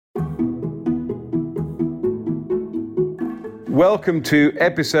Welcome to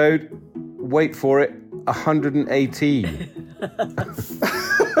episode, wait for it, 118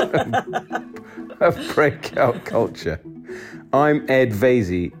 of Breakout Culture. I'm Ed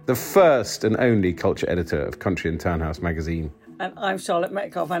Vasey, the first and only culture editor of Country and Townhouse magazine. And I'm Charlotte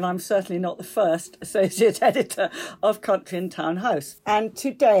Metcalfe, and I'm certainly not the first associate editor of Country and Townhouse. And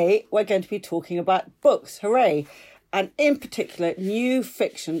today we're going to be talking about books, hooray! And in particular, new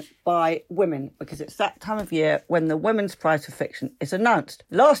fiction by women, because it's that time of year when the Women's Prize for Fiction is announced.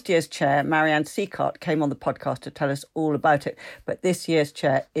 Last year's chair, Marianne Sieghart, came on the podcast to tell us all about it, but this year's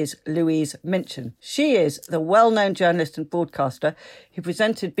chair is Louise Minchin. She is the well-known journalist and broadcaster who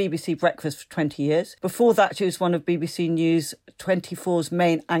presented BBC Breakfast for 20 years. Before that, she was one of BBC News 24's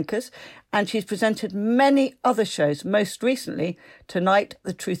main anchors, and she's presented many other shows, most recently Tonight,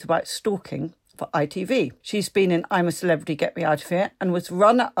 The Truth About Stalking, for ITV. She's been in I'm a Celebrity, Get Me Out of Here and was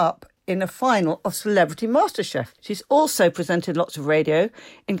runner-up in a final of Celebrity MasterChef. She's also presented lots of radio,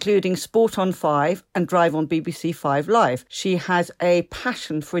 including Sport on 5 and Drive on BBC 5 Live. She has a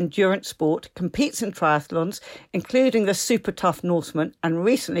passion for endurance sport, competes in triathlons, including the super tough Norseman, and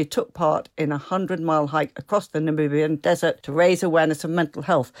recently took part in a 100-mile hike across the Namibian desert to raise awareness of mental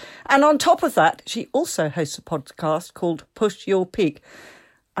health. And on top of that, she also hosts a podcast called Push Your Peak.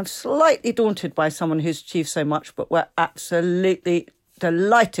 I'm slightly daunted by someone who's achieved so much, but we're absolutely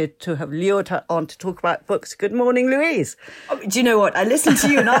delighted to have lured her on to talk about books. Good morning, Louise. Oh, do you know what? I listen to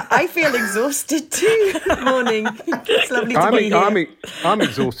you and I feel exhausted too. Good morning. It's lovely to be here. I'm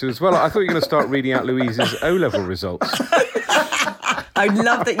exhausted as well. I thought you were going to start reading out Louise's O-level results. I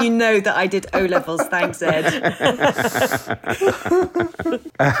love that you know that I did O-levels. Thanks, Ed.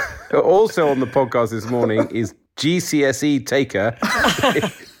 Also on the podcast this morning is GCSE taker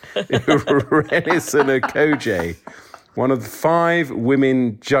Irenosen Okojie, one of the 5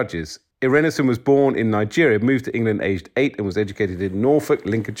 women judges. Irenosen was born in Nigeria, moved to England aged 8 and was educated in Norfolk,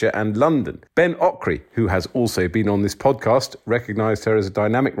 Lincolnshire and London. Ben Okri, who has also been on this podcast, recognised her as a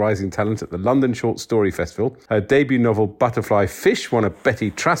dynamic rising talent at the London Short Story Festival. Her debut novel Butterfly Fish won a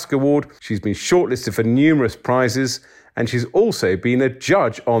Betty Trask Award. She's been shortlisted for numerous prizes, and she's also been a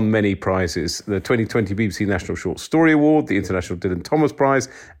judge on many prizes: the 2020 BBC National Short Story Award, the International Dylan Thomas Prize,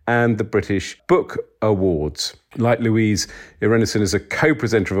 and the British Book Awards. Like Louise, Irenosen is a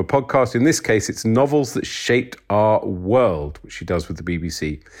co-presenter of a podcast. In this case, it's Novels That Shaped Our World, which she does with the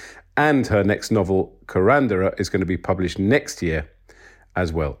BBC. And her next novel, Corandera, is going to be published next year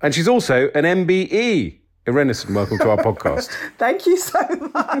as well. And she's also an MBE. Irenosen, welcome to our podcast. Thank you so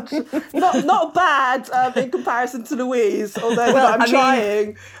much. Not bad in comparison to Louise, although I'm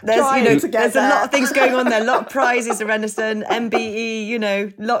trying to get there's there. A lot of things going on there. A lot of prizes, Irenosen, MBE,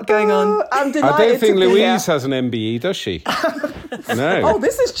 a lot going on. I'm delighted. I don't think to Louise has an MBE, does she? No. Oh,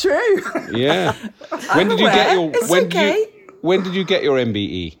 this is true. Yeah. When did you get your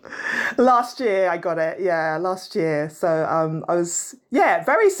MBE? Last year I got it. Yeah, last year. So I was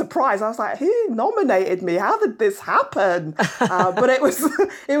very surprised. I was like, who nominated me? How did this happen? But it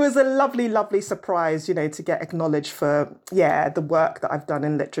was a lovely, lovely surprise, to get acknowledged for the work that I've done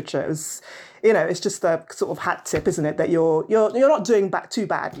in literature. It was, it's just a sort of hat tip, isn't it, that you're not doing back too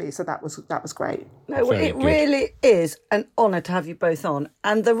badly. So that was great. No, well, it really is an honour to have you both on.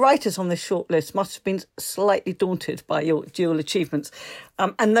 And the writers on this shortlist must have been slightly daunted by your dual achievements,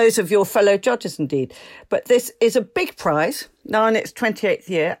 and those of your fellow judges indeed. But this is a big prize, now in its 28th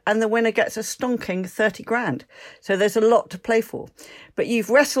year, and the winner gets a stonking 30 grand. So there's a lot to play for. But you've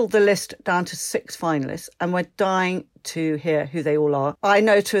wrestled the list down to 6 finalists, and we're dying to hear who they all are. I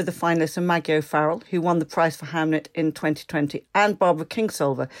know 2 of the finalists are Maggie O'Farrell, who won the prize for Hamnet in 2020, and Barbara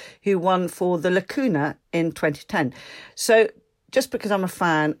Kingsolver, who won for The Lacuna in 2010. So just because I'm a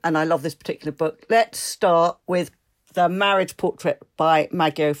fan and I love this particular book, let's start with The Marriage Portrait by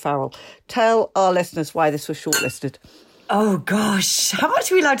Maggie O'Farrell. Tell our listeners why this was shortlisted. Oh, gosh. How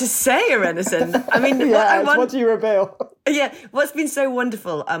much are we allowed to say, Irenosen? I mean, what do you reveal? Yeah, what's been so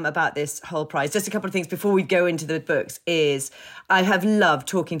wonderful about this whole prize, just a couple of things before we go into the books, is I have loved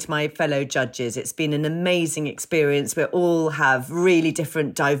talking to my fellow judges. It's been an amazing experience. We all have really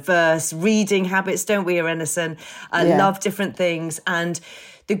different, diverse reading habits, don't we, Irenosen? Love different things. And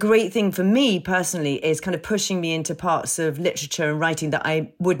the great thing for me personally is kind of pushing me into parts of literature and writing that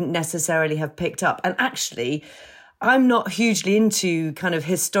I wouldn't necessarily have picked up. And actually, I'm not hugely into kind of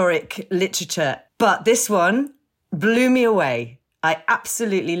historic literature, but this one blew me away. I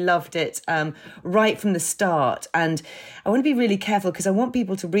absolutely loved it right from the start. And I want to be really careful because I want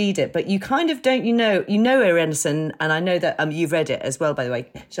people to read it, but you kind of don't, Irenosen, and I know that you've read it as well, by the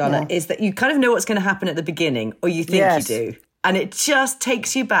way, Charlotte, is that you kind of know what's going to happen at the beginning, or you think you do. And it just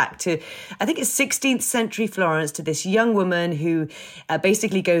takes you back to, I think it's 16th century Florence, to this young woman who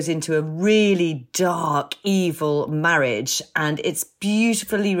basically goes into a really dark, evil marriage. And it's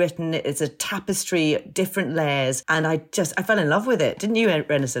beautifully written. It's a tapestry, different layers. And I fell in love with it. Didn't you,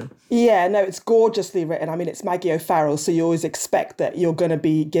 Irenosen? Yeah, no, it's gorgeously written. I mean, it's Maggie O'Farrell, so you always expect that you're going to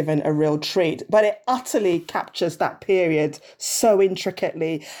be given a real treat. But it utterly captures that period so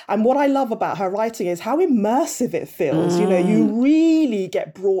intricately. And what I love about her writing is how immersive it feels. You know, you really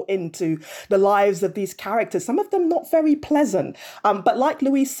get brought into the lives of these characters, some of them not very pleasant. But like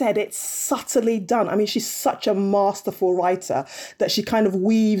Louise said, it's subtly done. I mean, she's such a masterful writer that she kind of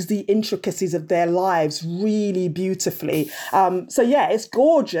weaves the intricacies of their lives really beautifully. So yeah, it's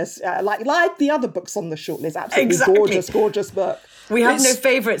gorgeous. Like the other books on the shortlist, absolutely gorgeous book. We have no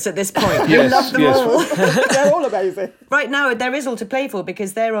favourites at this point. We love them all. They're all amazing. Right now, there is all to play for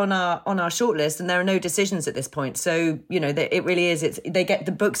because they're on our shortlist, and there are no decisions at this point. So it really is.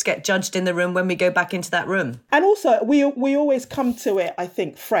 The books get judged in the room when we go back into that room. And also, we always come to it, I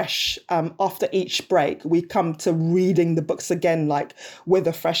think, fresh. After each break, we come to reading the books again, like with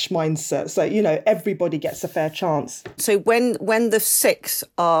a fresh mindset. So everybody gets a fair chance. So when the 6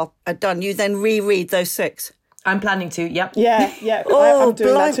 are done, you then reread those 6. I'm planning to, yep. Yeah. I'm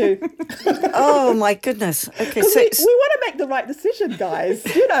doing that too. Oh, my goodness. Okay, so we want to make the right decision, guys.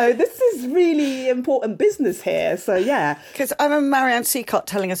 This is really important business here. So, yeah. Because I remember Marianne Seacott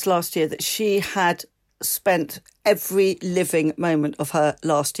telling us last year that she had spent every living moment of her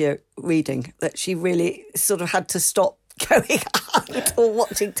last year reading, that she really sort of had to stop going out or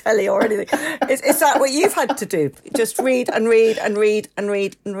watching telly or anything. Is that what you've had to do? Just read and read and read and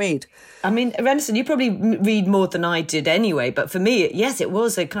read and read? I mean, Irenosen, you probably read more than I did anyway, but for me, yes, it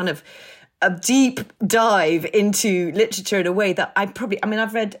was a kind of a deep dive into literature in a way that I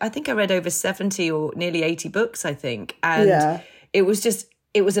think I read over 70 or nearly 80 books, I think. And it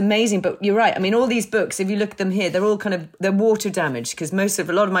was amazing. But you're right. I mean, all these books, if you look at them here, they're all they're water damaged because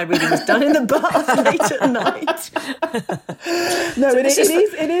a lot of my reading was done in the bath late at night. No,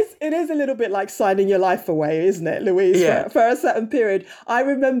 it is a little bit like signing your life away, isn't it, Louise? Yeah. For a certain period. I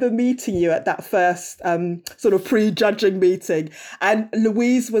remember meeting you at that first sort of pre-judging meeting, and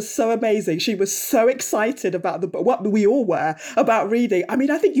Louise was so amazing. She was so excited about the book, what we all were, about reading. I mean,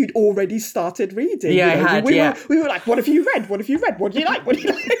 I think you'd already started reading. Yeah, I had, we were like, what have you read? What have you read? What do you like?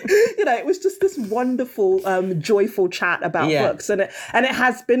 It was just this wonderful, joyful chat about books, and it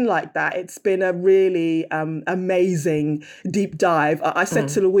has been like that. It's been a really amazing deep dive. I said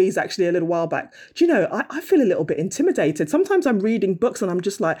to Louise actually a little while back, do you know, I feel a little bit intimidated. Sometimes I'm reading books and I'm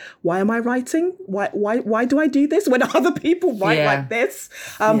just like, why am I writing? Why do I do this when other people write like this?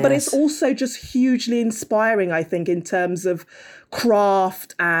 But it's also just hugely inspiring, I think, in terms of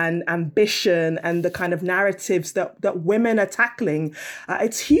craft and ambition and the kind of narratives that women are tackling.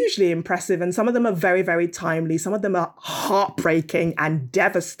 It's hugely impressive, and some of them are very, very timely. Some of them are heartbreaking and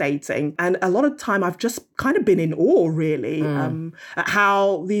devastating. And a lot of time I've just kind of been in awe, really, at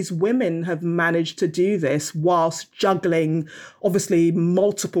how these women have managed to do this whilst juggling, obviously,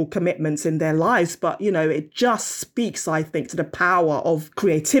 multiple commitments in their lives. But, it just speaks, I think, to the power of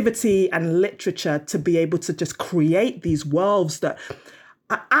creativity and literature to be able to just create these worlds that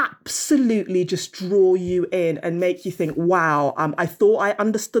absolutely just draw you in and make you think, wow, I thought I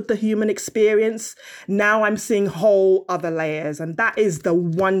understood the human experience. Now I'm seeing whole other layers. And that is the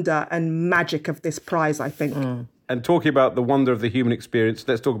wonder and magic of this prize, I think. And talking about the wonder of the human experience,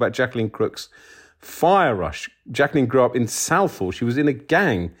 let's talk about Jacqueline Crook's Fire Rush. Jacqueline grew up in Southall. She was in a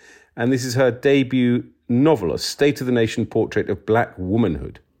gang. And this is her debut novel, a state-of-the-nation portrait of black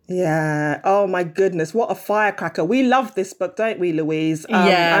womanhood. Yeah. Oh, my goodness. What a firecracker. We love this book, don't we, Louise?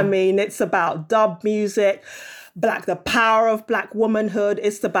 I mean, it's about dub music, the power of black womanhood.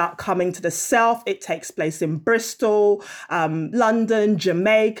 It's about coming to the South. It takes place in Bristol, London,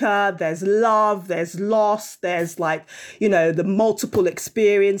 Jamaica. There's love, there's loss, there's the multiple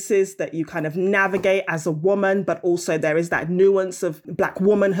experiences that you kind of navigate as a woman, but also there is that nuance of black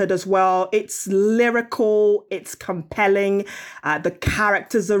womanhood as well. It's lyrical, it's compelling. The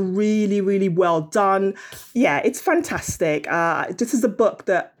characters are really, really well done. Yeah, it's fantastic. This is a book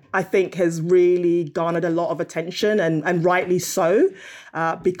that I think has really garnered a lot of attention and rightly so.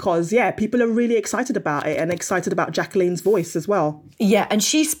 because, people are really excited about it and excited about Jacqueline's voice as well. Yeah, and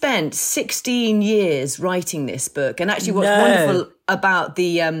she spent 16 years writing this book. And actually what's wonderful about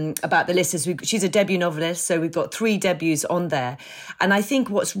the list is she's a debut novelist, so we've got 3 debuts on there. And I think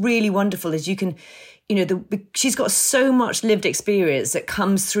what's really wonderful is you can... she's got so much lived experience that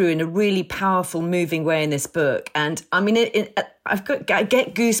comes through in a really powerful, moving way in this book. And I mean, I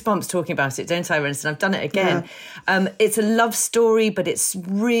get goosebumps talking about it, don't I, Irenosen? I've done it again. Yeah. It's a love story, but it's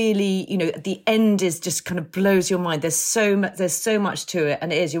really, the end is just kind of blows your mind. There's so much to it,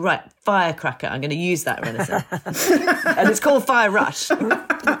 and it is. You're right, firecracker. I'm going to use that, Irenosen, and it's called Fire Rush.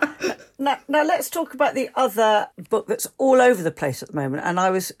 Now, let's talk about the other book that's all over the place at the moment. And I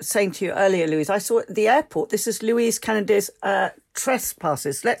was saying to you earlier, Louise, I saw at the airport, this is Louise Kennedy's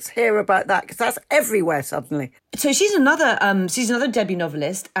Trespasses. Let's hear about that, because that's everywhere suddenly. So she's another debut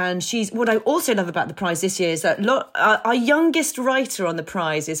novelist, and what I also love about the prize this year is that our youngest writer on the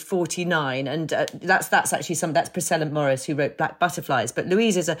prize is 49, and that's Priscilla Morris, who wrote Black Butterflies. But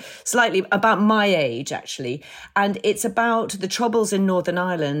Louise is slightly about my age, actually, and it's about the Troubles in Northern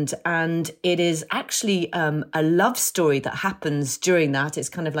Ireland, and it is actually a love story that happens during that. It's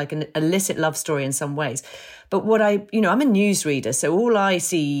kind of like an illicit love story in some ways. But I'm a newsreader, so all I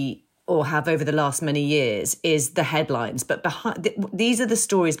see or have over the last many years is the headlines. But these are the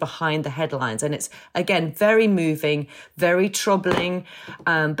stories behind the headlines. And it's, again, very moving, very troubling.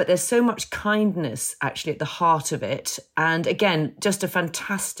 But there's so much kindness actually at the heart of it. And again, just a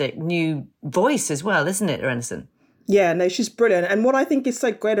fantastic new voice as well, isn't it, Irenosen? Yeah, no, she's brilliant. And what I think is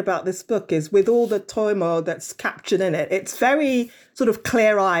so great about this book is with all the turmoil that's captured in it, it's very sort of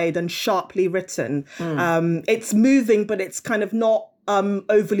clear-eyed and sharply written. It's moving, but it's kind of not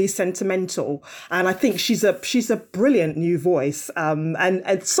overly sentimental. And I think she's a brilliant new voice.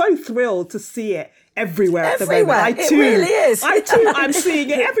 And so thrilled to see it everywhere at the moment. It really is. I too, I'm seeing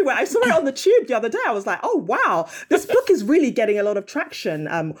it everywhere. I saw it on the tube the other day. I was like, oh wow, this book is really getting a lot of traction,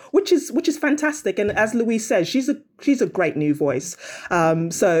 which is fantastic. And as Louise says, she's a great new voice.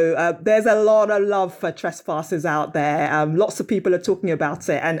 So there's a lot of love for Trespasses out there. Lots of people are talking about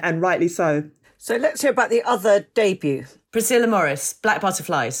it, and rightly so. So let's hear about the other debut. Priscilla Morris, Black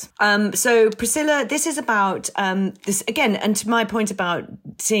Butterflies. So Priscilla, this is about this again, and to my point about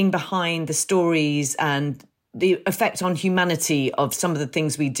seeing behind the stories and the effect on humanity of some of the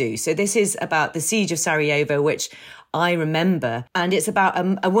things we do. So this is about the siege of Sarajevo, which I remember, and it's about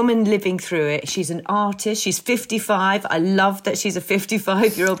a woman living through it. She's an artist. She's 55. I love that she's a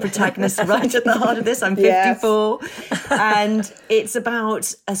 55-year-old protagonist right at the heart of this. I'm 54. Yes. And it's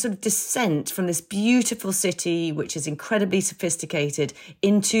about a sort of descent from this beautiful city, which is incredibly sophisticated,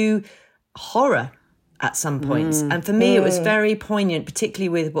 into horror at some points. And for me, it was very poignant, particularly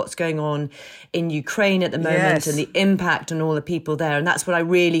with what's going on in Ukraine at the moment and the impact on all the people there. And that's what I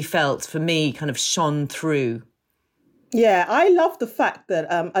really felt, for me, kind of shone through. Yeah, I love the fact that,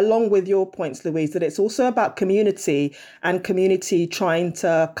 along with your points, Louise, that it's also about community and community trying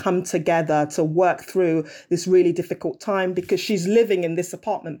to come together to work through this really difficult time, because she's living in this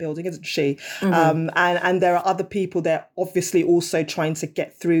apartment building, isn't she? And there are other people there obviously also trying to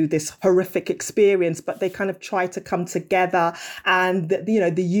get through this horrific experience, but they kind of try to come together, and,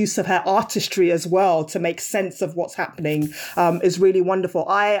 the use of her artistry as well to make sense of what's happening is really wonderful.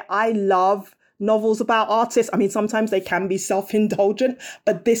 I love novels about artists. I mean, sometimes they can be self-indulgent,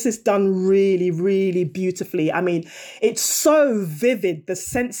 but this is done really, really beautifully. I mean, it's so vivid, the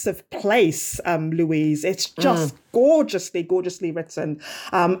sense of place, Louise. It's just gorgeously written.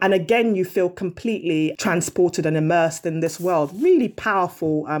 And again, you feel completely transported and immersed in this world. Really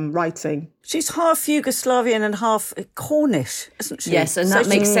powerful writing. She's half Yugoslavian and half Cornish, isn't she? Yes, and that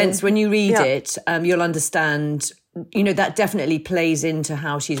makes sense. When you read it, you'll understand, that definitely plays into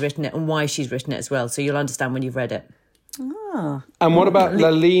how she's written it and why she's written it as well. So you'll understand when you've read it. And what about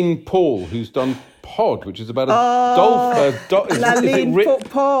Laline Paul, who's done Pod, which is about a dolphin? Laline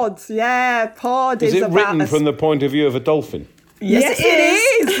Pod, yeah, Pod is it written from the point of view of a dolphin? Yes, it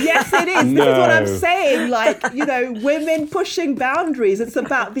is. Yes, it is. No. This is what I'm saying. Like, women pushing boundaries. It's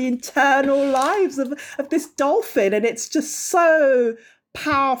about the internal lives of this dolphin. And it's just so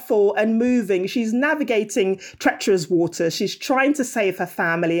powerful and moving. She's navigating treacherous waters. She's trying to save her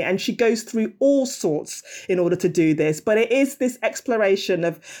family, and she goes through all sorts in order to do this. But it is this exploration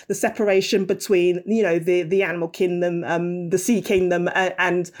of the separation between, the animal kingdom, the sea kingdom,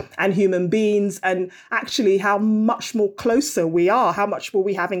 and human beings, and actually how much more closer we are, how much more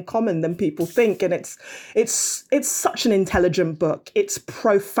we have in common than people think. And it's such an intelligent book. It's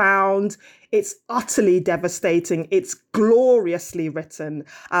profound. It's utterly devastating. It's gloriously written.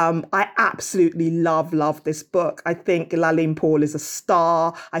 I absolutely love this book. I think Laline Paul is a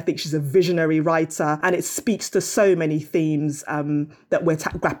star. I think she's a visionary writer, and it speaks to so many themes that we're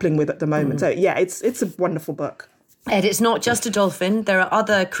grappling with at the moment. So yeah, it's a wonderful book. Ed, it's not just a dolphin. There are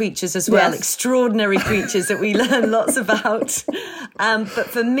other creatures as well, extraordinary creatures that we learn lots about. But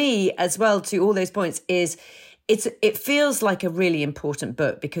for me, as well, to all those points, it feels like a really important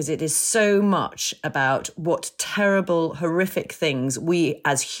book because it is so much about what terrible, horrific things we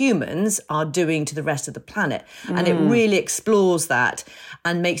as humans are doing to the rest of the planet. And it really explores that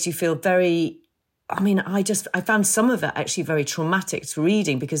and makes you feel very... I found some of it actually very traumatic to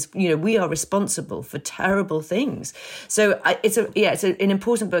reading because, we are responsible for terrible things. So it's an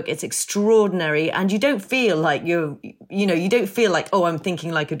important book. It's extraordinary. And you don't feel like you don't feel like, oh, I'm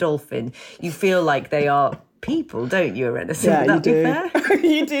thinking like a dolphin. You feel like they are people, don't you, Irenosen? Yeah, Would that be fair?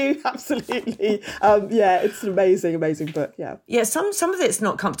 You do, absolutely. It's an amazing book. Yeah. Some of it's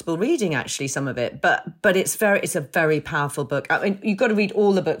not comfortable reading, actually. Some of it, but it's a very powerful book. I mean, you've got to read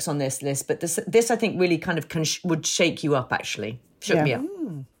all the books on this list, but this I think really kind of would shake you up. Actually, shook me up.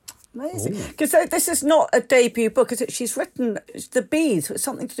 Amazing. Because this is not a debut book, is it? She's written The Bees. It's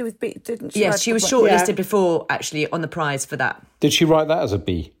something to do with bees, didn't she? Yes, she was shortlisted before, actually, on the prize for that. Did she write that as a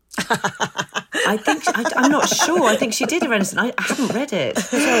bee? I think I'm not sure. I think she did, Irenosen. I haven't read it.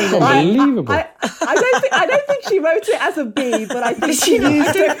 Sorry, Unbelievable. I don't think she wrote it as a bee, but I think she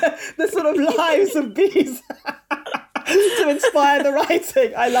used the sort of lives of bees to inspire the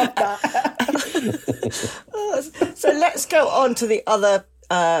writing. I love that. So let's go on to the other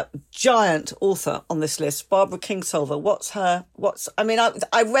giant author on this list, Barbara Kingsolver.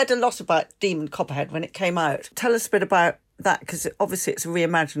 I read a lot about Demon Copperhead when it came out. Tell us a bit about that, because obviously it's a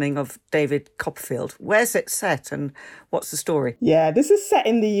reimagining of David Copperfield. Where's it set and what's the story? Yeah, this is set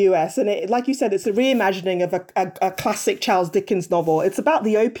in the US, and like you said, it's a reimagining of a classic Charles Dickens novel. It's about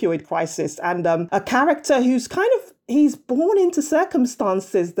the opioid crisis and a character who's he's born into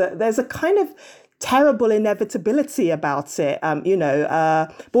circumstances that there's a kind of terrible inevitability about it.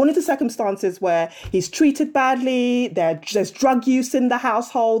 Born into circumstances where he's treated badly, there's drug use in the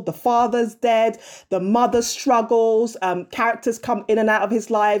household, the father's dead, the mother struggles, characters come in and out of his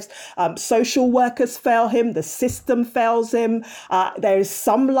lives, social workers fail him, the system fails him. There is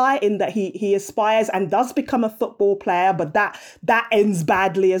some light in that he aspires and does become a football player, but that ends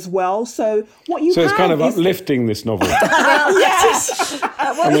badly as well. So it's kind of uplifting, this novel. Yes.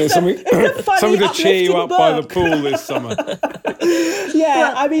 Something to cheer you up by the pool this summer.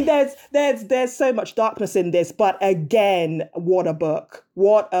 Yeah, I mean, there's so much darkness in this, but again, what a book.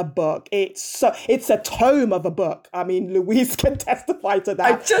 What a book. It's a tome of a book. I mean, Louise can testify to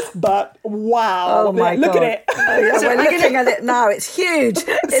that. But wow. Oh my Look God. at it. We're looking at it now. It's huge.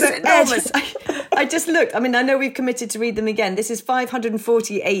 It's enormous. I just looked. I mean, I know we've committed to read them again. This is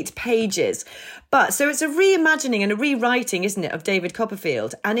 548 pages. But so it's a reimagining and a rewriting, isn't it, of David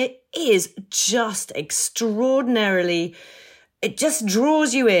Copperfield? And it is just extraordinarily, it just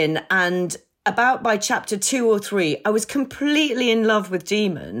draws you in. And about by chapter 2 or 3, I was completely in love with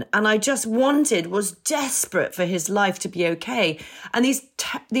Demon, and I just was desperate for his life to be okay. And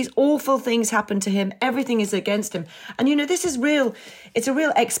these awful things happen to him. Everything is against him. And, this is real. It's a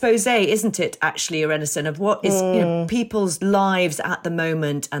real expose, isn't it, actually, Irenosen, of what is people's lives at the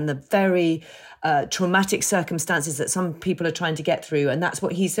moment and the very traumatic circumstances that some people are trying to get through. And that's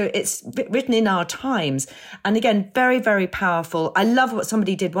what so it's written in our times. And again, very, very powerful. I love what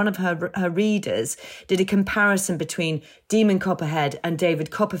somebody did. One of her readers did a comparison between Demon Copperhead and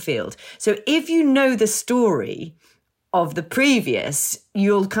David Copperfield. So if you know the story of the previous,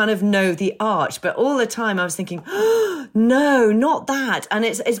 you'll kind of know the arch. But all the time I was thinking, oh, no, not that. And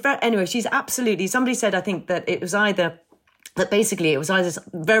it's very, anyway, she's absolutely, somebody said, I think that it was either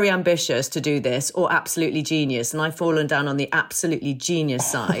very ambitious to do this or absolutely genius. And I've fallen down on the absolutely genius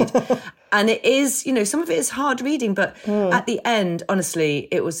side. And it is, some of it is hard reading, but at the end, honestly,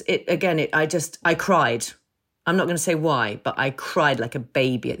 I cried. I'm not going to say why, but I cried like a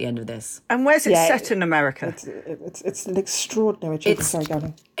baby at the end of this. And where's it set in America? It's an extraordinary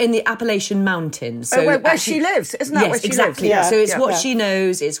journey. In the Appalachian Mountains. So where she lives, isn't that where she exactly. lives? Yeah. So it's what she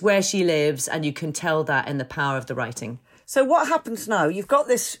knows, it's where she lives, and you can tell that in the power of the writing. So what happens now? You've got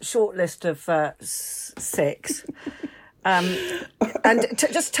this short list of 6. And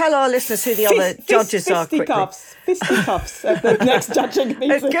just tell our listeners who the other judges are quickly. Fisticuffs at the next judging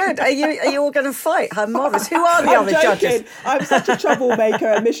meeting. It's good. Are you all going to fight? How marvellous. Who are the other judges? I'm such a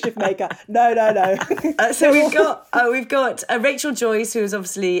troublemaker, a mischief maker. No. So we've got Rachel Joyce, who is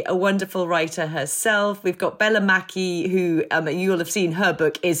obviously a wonderful writer herself. We've got Bella Mackie, who you'll have seen her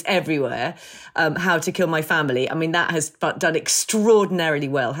book is everywhere. How to Kill My Family. I mean, that has done extraordinarily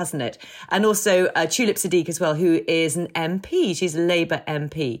well, hasn't it? And also Tulip Sadiq as well, who is an MP. She's a Labour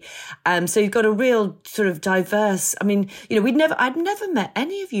MP. So you've got a real sort of diverse. I mean, I'd never met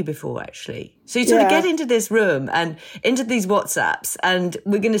any of you before, actually. So you sort of get into this room and into these WhatsApps, and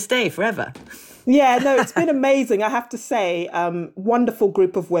we're going to stay forever. Yeah, no, it's been amazing, I have to say. Wonderful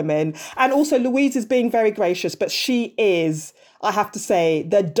group of women. And also Louise is being very gracious, but she is, I have to say,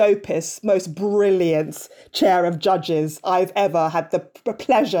 the dopest, most brilliant chair of judges I've ever had the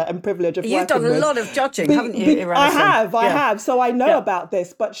pleasure and privilege of working with. You've done a lot of judging, haven't you, Irenosen? I have. So I know about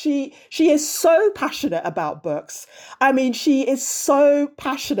this, but she is so passionate about books. I mean, she is so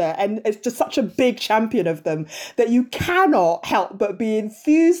passionate and is just such a big champion of them that you cannot help but be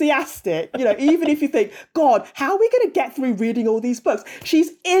enthusiastic, even if you think, God, how are we going to get through reading all these books?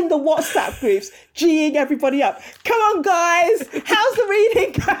 She's in the WhatsApp groups, G'ing everybody up. Come on, guys. How's the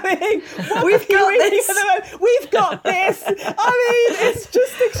reading going? We've got this. I mean, it's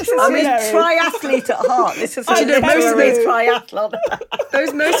just extraordinary. I'm a triathlete at heart. This is most of those triathlon.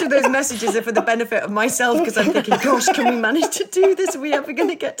 Most of those messages are for the benefit of myself, because I'm thinking, gosh, can we manage to do this? Are we ever going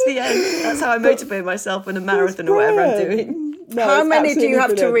to get to the end? That's how I motivate myself in a marathon or whatever I'm doing. No, how many do you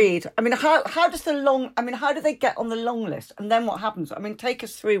have brilliant to read? I mean, how do they get on the long list? And then what happens? I mean, take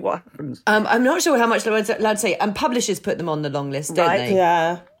us through what happens. I'm not sure how much they're allowed to say. And publishers put them on the long list, don't they?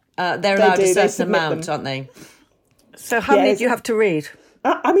 Yeah. They're allowed a certain amount, aren't they? So how many do you have to read?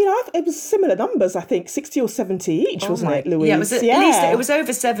 I mean, it was similar numbers, I think, 60 or 70 each, wasn't it, Louise? Yeah, it was at least, it was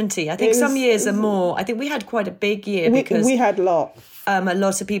over 70. I think some years are more. I think we had quite a big year because we had a lot. A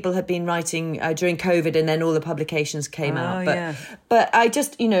lot of people had been writing during COVID, and then all the publications came out. Yeah. But I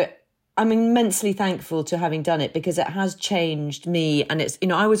just, I'm immensely thankful to having done it, because it has changed me. And it's,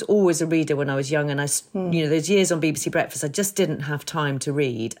 I was always a reader when I was young, and those years on BBC Breakfast, I just didn't have time to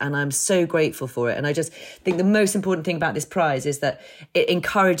read, and I'm so grateful for it. And I just think the most important thing about this prize is that it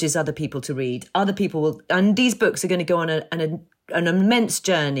encourages other people to read. Other people will, and these books are going to go on an immense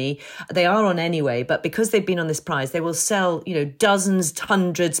journey. They are on anyway, but because they've been on this prize, they will sell, dozens,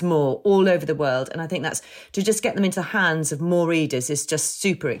 hundreds more all over the world. And I think that's, to just get them into the hands of more readers is just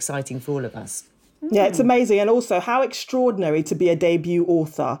super exciting for all of us. Yeah, it's amazing. And also how extraordinary to be a debut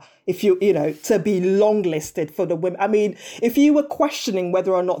author, if to be longlisted for the women. I mean, if you were questioning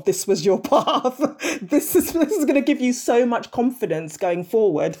whether or not this was your path, this is going to give you so much confidence going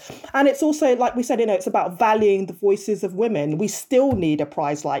forward. And it's also, like we said, it's about valuing the voices of women. We still need a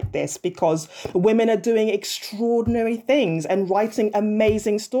prize like this because women are doing extraordinary things and writing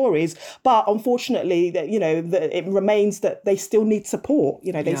amazing stories. But unfortunately, it remains that they still need support.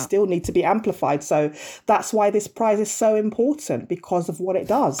 They still need to be amplified. So that's why this prize is so important, because of what it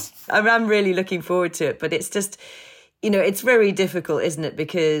does. I'm really looking forward to it, but it's just, it's very difficult, isn't it?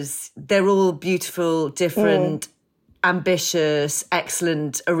 Because they're all beautiful, different, ambitious,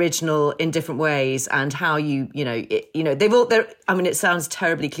 excellent, original in different ways, and how it sounds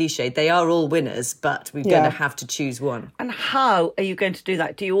terribly cliched. They are all winners, but we're going to have to choose one. And how are you going to do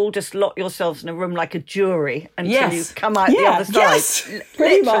that? Do you all just lock yourselves in a room like a jury until you come out the other side? Yes,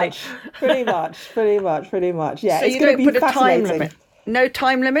 pretty much. Yeah, so it's you going to don't be put a fascinating. time limit. No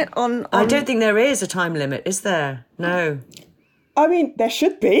time limit on. I don't think there is a time limit, is there? No. I mean, there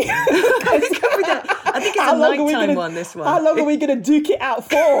should be. I think it's a nighttime one, this one. How long are we going to duke it out for?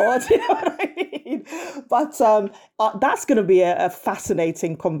 Do you know what I mean? But that's going to be a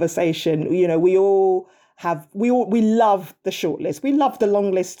fascinating conversation. We love the shortlist. We love the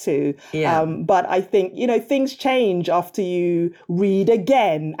long list too. Yeah. But I think, things change after you read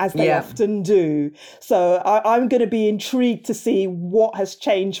again, as they often do. So I'm going to be intrigued to see what has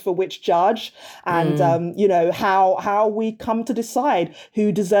changed for which judge and, how we come to decide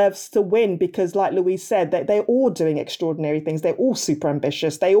who deserves to win. Because like Louise said, they're all doing extraordinary things. They're all super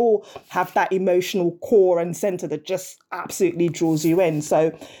ambitious. They all have that emotional core and center that just absolutely draws you in.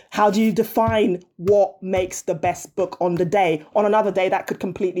 So how do you define what makes the best book on the day? On another day, that could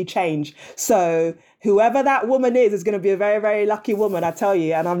completely change. So whoever that woman is going to be a very, very lucky woman, I tell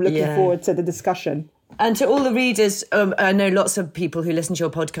you. And I'm looking forward to the discussion. And to all the readers, I know lots of people who listen to your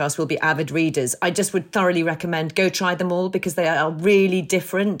podcast will be avid readers. I just would thoroughly recommend go try them all because they are really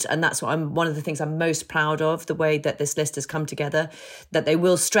different. And that's what one of the things I'm most proud of, the way that this list has come together, that they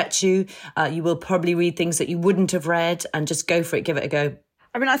will stretch you. You will probably read things that you wouldn't have read, and just go for it, give it a go.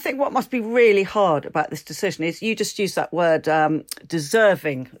 I mean, I think what must be really hard about this decision is you just use that word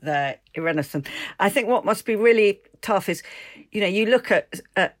deserving there, Irenosen. I think what must be really tough is, you look at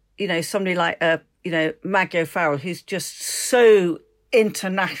somebody like, Maggie O'Farrell, who's just so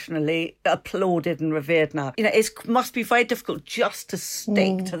internationally applauded and revered now. It must be very difficult just to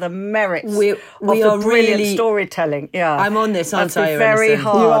stick to the merits of the brilliant really storytelling. Yeah, I'm on this, aren't I? Very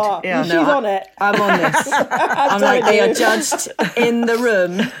hard. Yeah. She's on it. I'm on this. I'm like, they are judged in the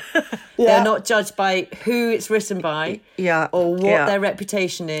room. They're not judged by who it's written by, or what their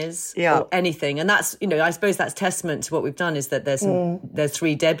reputation is, or anything. And that's, I suppose that's testament to what we've done, is that there's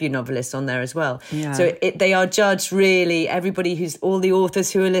 3 debut novelists on there as well. Yeah. So they are judged really. Everybody all the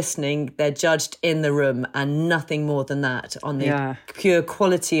authors who are listening, they're judged in the room, and nothing more than that, on the pure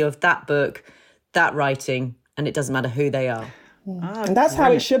quality of that book, that writing, and it doesn't matter who they are. And that's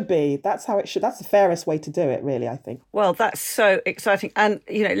how it should be. That's how it should. That's the fairest way to do it, really, I think. Well, that's so exciting. And,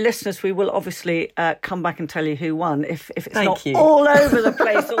 listeners, we will obviously come back and tell you who won if it's all over the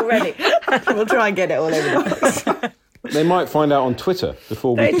place already. We'll try and get it all over the place. They might find out on Twitter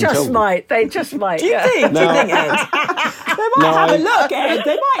before we can tell them. They just might. Do you think? Do you think, Ed? They might have a look, Ed.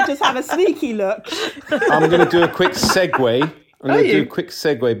 They might just have a sneaky look. I'm going to do a quick segue.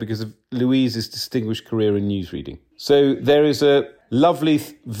 Because of Louise's distinguished career in newsreading. So there is a lovely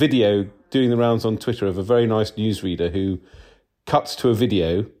video doing the rounds on Twitter of a very nice newsreader who cuts to a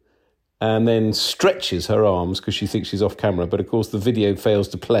video and then stretches her arms because she thinks she's off camera. But of course, the video fails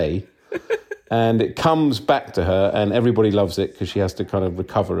to play. And it comes back to her, and everybody loves it because she has to kind of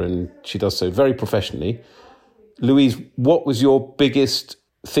recover, and she does so very professionally. Louise, what was your biggest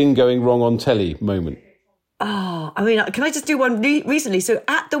thing going wrong on telly moment? Oh, I mean, can I just do one recently? So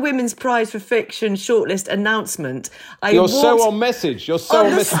at the Women's Prize for Fiction shortlist announcement, You're so on message. You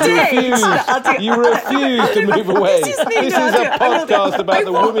refuse to move away. This is a podcast about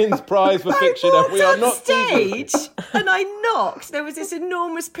the Women's Prize for Fiction, and we are not stage. And I knocked. There was this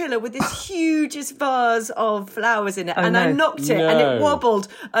enormous pillar with this hugest vase of flowers in it, I knocked it, and it wobbled,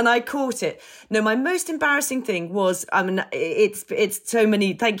 and I caught it. No, my most embarrassing thing was, it's so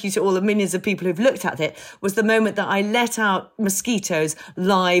many. Thank you to all the millions of people who've looked at it. Was the moment that I let out mosquitoes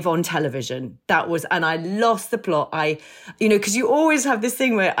live on television. And I lost the plot. Because you always have this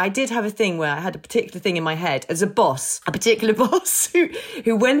thing where I did have a thing where I had a particular thing in my head as a particular boss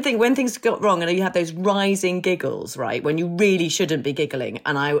who when things got wrong, and you have those rising giggles, right, when you really shouldn't be giggling.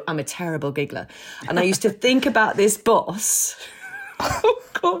 And I'm a terrible giggler. And I used to think about this boss. Oh,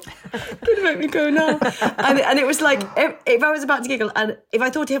 God, gonna make me go now. And it was like, if I was about to giggle, and if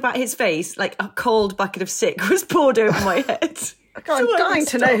I thought about his face, like a cold bucket of sick was poured over my head. I'm dying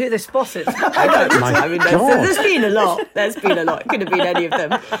to know who this boss is. There's been a lot. It could have been any of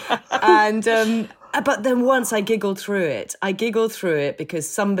them. And but then once I giggled through it because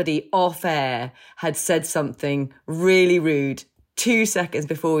somebody off air had said something really rude 2 seconds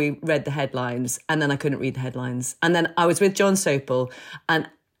before we read the headlines, and then I couldn't read the headlines. And then I was with John Sopel, and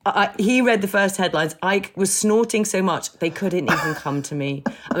he read the first headlines. I was snorting so much, they couldn't even come to me.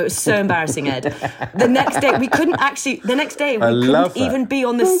 It was so embarrassing, Ed. The next day, we couldn't even be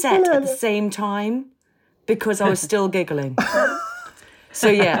on the set at the same time because I was still giggling. So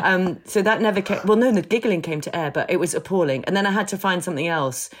so that never came. Well, no, the giggling came to air, but it was appalling. And then I had to find something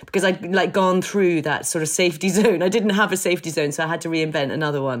else because I'd gone through that sort of safety zone. I didn't have a safety zone, so I had to reinvent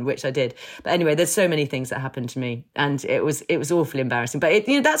another one, which I did. But anyway, there's so many things that happened to me, and it was awfully embarrassing. But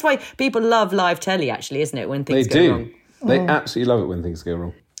that's why people love live telly, actually, isn't it? When things go wrong, they absolutely love it when things go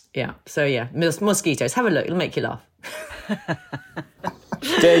wrong. Yeah. So mosquitoes. Have a look; it'll make you laugh.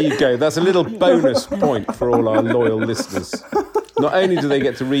 There you go. That's a little bonus point for all our loyal listeners. Not only do they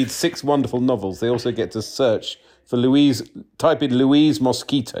get to read 6 wonderful novels, they also get to search for Louise, type in Louise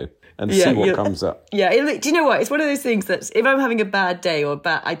Mosquito and see what comes up. Yeah, do you know what? It's one of those things that if I'm having a bad day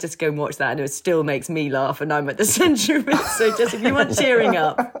I just go and watch that, and it still makes me laugh, and I'm at the centre of it. So just if you want cheering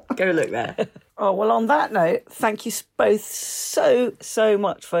up, go look there. Oh, well, on that note, thank you both so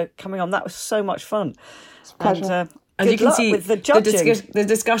much for coming on. That was so much fun. It's a pleasure. And you can see with the judging. The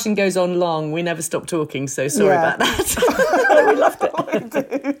discussion goes on long. We never stop talking, so sorry about that. We loved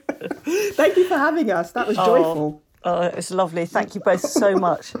it. Thank you for having us. That was joyful. Oh, it's lovely. Thank you both so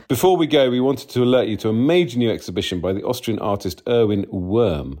much. Before we go, we wanted to alert you to a major new exhibition by the Austrian artist Erwin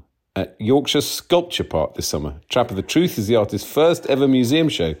Worm at Yorkshire Sculpture Park this summer. Trap of the Truth is the artist's first ever museum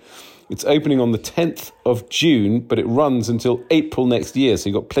show, It's opening on the 10th of June, but it runs until April next year, so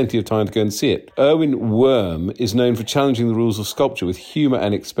you've got plenty of time to go and see it. Erwin Worm is known for challenging the rules of sculpture with humour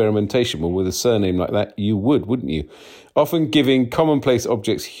and experimentation. Well, with a surname like that, you would, wouldn't you? Often giving commonplace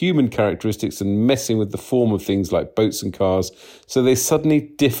objects human characteristics and messing with the form of things like boats and cars, so they suddenly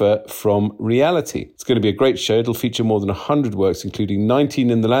differ from reality. It's going to be a great show. It'll feature more than 100 works, including 19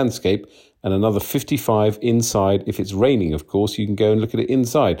 in the landscape, and another 55 inside. If it's raining, of course, you can go and look at it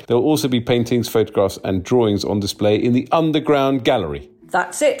inside. There'll also be paintings, photographs and drawings on display in the underground gallery.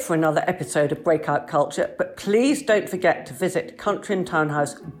 That's it for another episode of Breakout Culture, but please don't forget to visit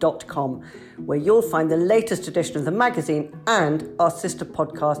countryandtownhouse.com, where you'll find the latest edition of the magazine and our sister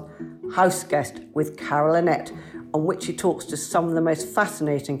podcast, House Guest with Carol Annette, on which she talks to some of the most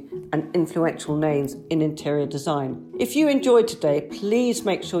fascinating and influential names in interior design. If you enjoyed today, please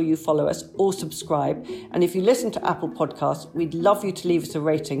make sure you follow us or subscribe. And if you listen to Apple Podcasts, we'd love you to leave us a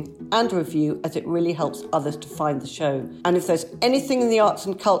rating and a review, as it really helps others to find the show. And if there's anything in the arts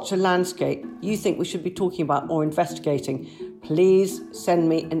and culture landscape you think we should be talking about or investigating, please send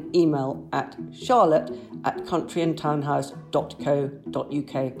me an email at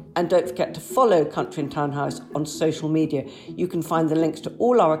charlotte@countryandtownhouse.co.uk. And don't forget to follow Country and Townhouse on social media. You can find the links to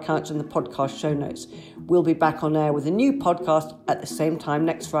all our accounts in the podcast show notes. We'll be back on air with a new podcast at the same time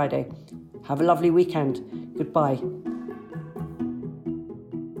next Friday. Have a lovely weekend. Goodbye.